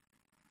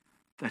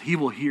that He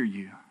will hear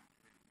you.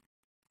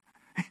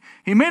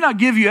 He may not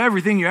give you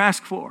everything you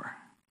ask for,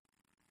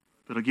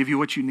 but He'll give you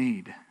what you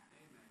need.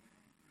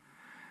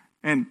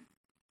 And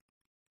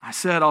I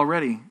said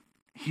already,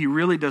 He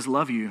really does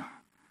love you,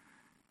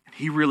 and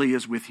He really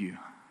is with you.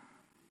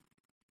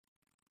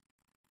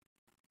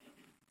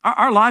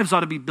 Our lives ought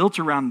to be built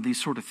around these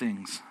sort of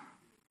things.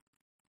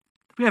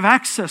 We have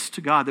access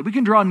to God, that we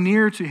can draw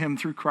near to Him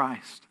through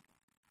Christ.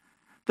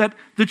 That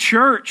the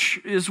church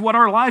is what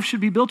our life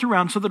should be built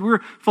around, so that we're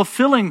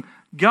fulfilling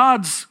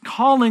God's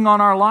calling on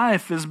our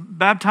life as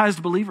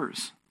baptized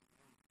believers.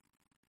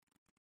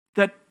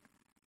 That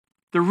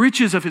the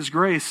riches of His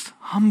grace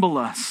humble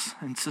us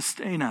and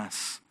sustain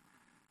us.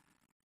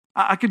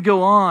 I could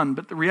go on,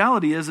 but the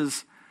reality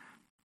is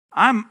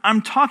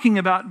I'm talking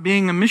about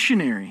being a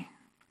missionary.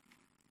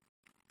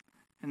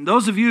 And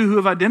those of you who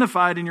have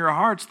identified in your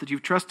hearts that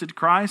you've trusted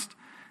Christ,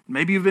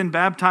 maybe you've been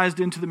baptized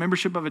into the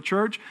membership of a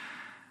church,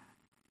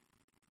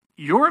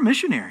 you're a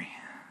missionary.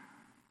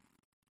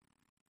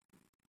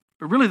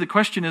 But really the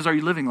question is, are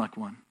you living like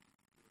one?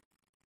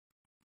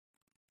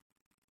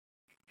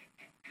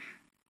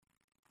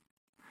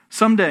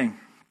 Someday,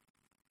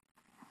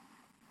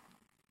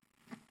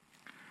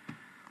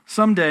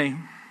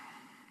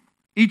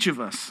 each of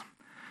us,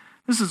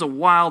 this is a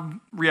wild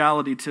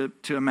reality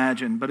to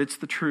imagine, but it's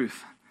the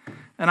truth.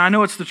 And I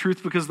know it's the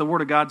truth because the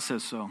Word of God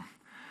says so.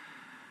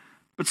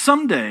 But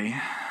someday,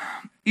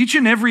 each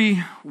and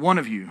every one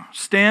of you,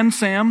 Stan,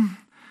 Sam,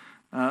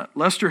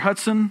 Lester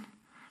Hudson,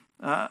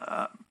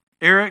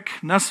 Eric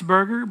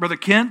Nussberger, Brother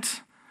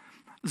Kent,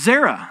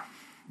 Zara,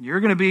 you're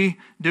going to be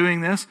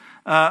doing this.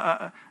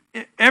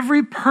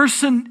 Every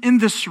person in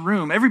this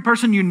room, every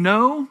person you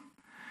know,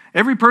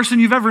 every person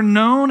you've ever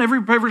known,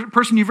 every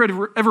person you've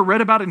ever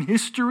read about in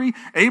history,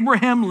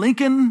 Abraham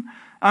Lincoln,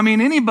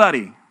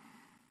 anybody,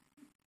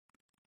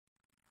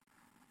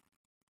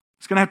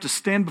 is going to have to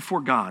stand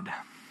before God.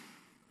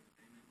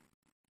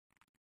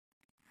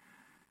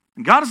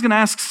 And God is going to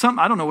ask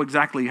I don't know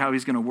exactly how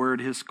He's going to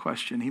word His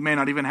question. He may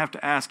not even have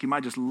to ask. He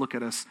might just look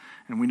at us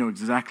and we know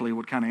exactly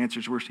what kind of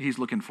answers He's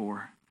looking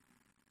for.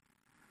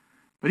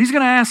 But He's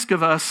going to ask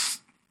of us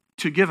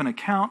to give an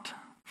account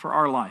for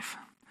our life.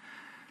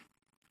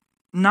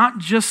 Not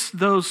just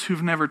those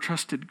who've never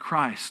trusted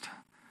Christ,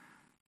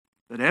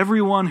 but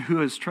everyone who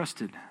has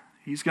trusted.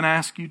 He's going to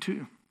ask you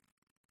too.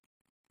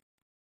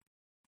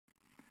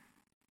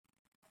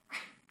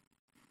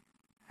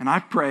 And I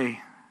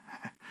pray,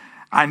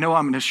 I know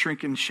I'm going to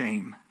shrink in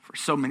shame for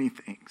so many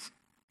things,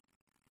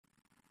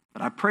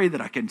 but I pray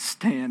that I can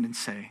stand and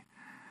say,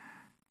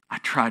 I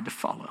tried to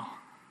follow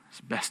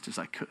as best as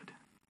I could.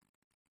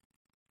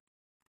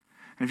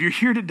 And if you're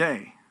here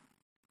today,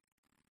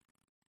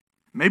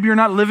 maybe you're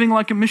not living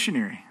like a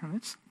missionary.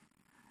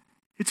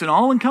 It's an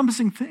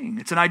all-encompassing thing.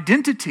 It's an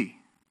identity.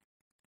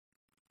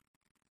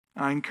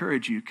 I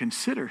encourage you,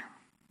 consider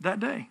that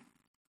day,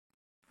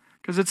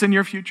 because it's in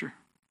your future.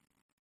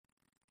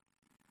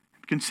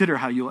 consider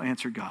how you'll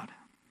answer God.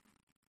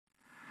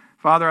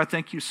 Father, I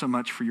thank you so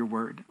much for your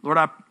word. Lord,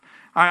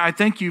 I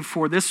thank you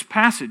for this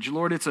passage.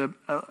 Lord, it's a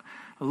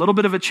little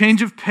bit of a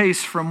change of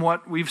pace from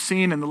what we've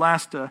seen in the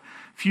last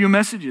few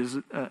messages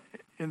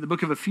in the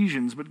book of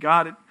Ephesians. But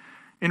God,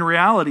 in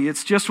reality,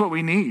 it's just what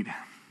we need.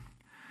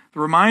 The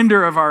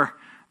reminder of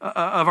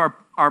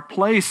our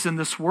place in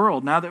this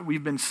world now that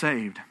we've been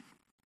saved.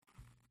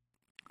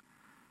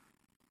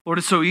 Lord,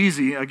 it's so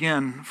easy,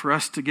 again, for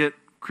us to get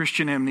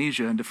Christian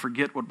amnesia and to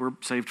forget what we're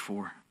saved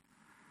for.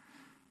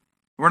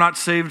 We're not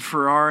saved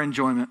for our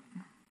enjoyment.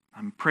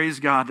 And praise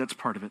God, that's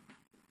part of it.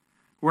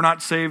 We're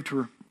not saved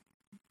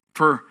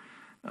for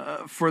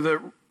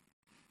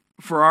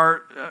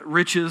our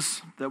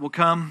riches that will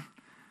come.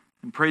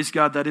 And praise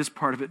God, that is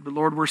part of it. But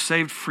Lord, we're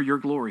saved for your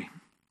glory.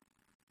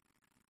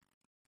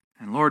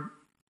 And Lord,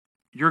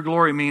 your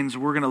glory means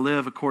we're going to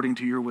live according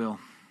to your will.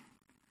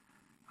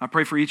 I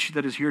pray for each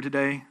that is here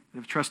today that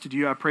have trusted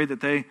you. I pray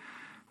that they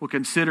will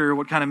consider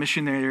what kind of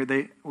missionary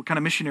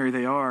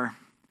they are,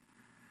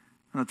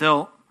 and that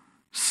they'll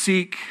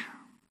seek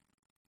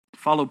to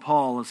follow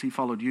Paul as he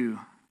followed you.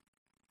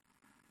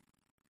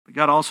 But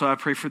God, also I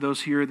pray for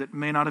those here that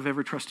may not have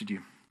ever trusted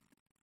you.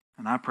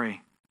 And I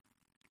pray,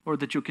 Lord,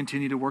 that you'll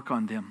continue to work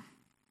on them.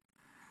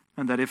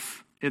 And that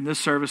if in this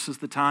service is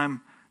the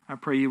time, I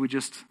pray you would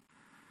just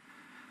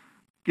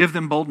give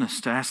them boldness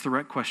to ask the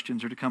right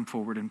questions or to come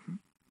forward and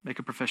make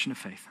a profession of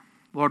faith.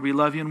 Lord, we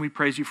love you and we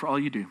praise you for all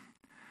you do.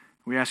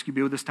 We ask you to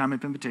be with this time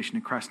of invitation.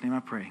 In Christ's name I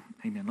pray.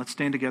 Amen. Let's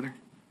stand together.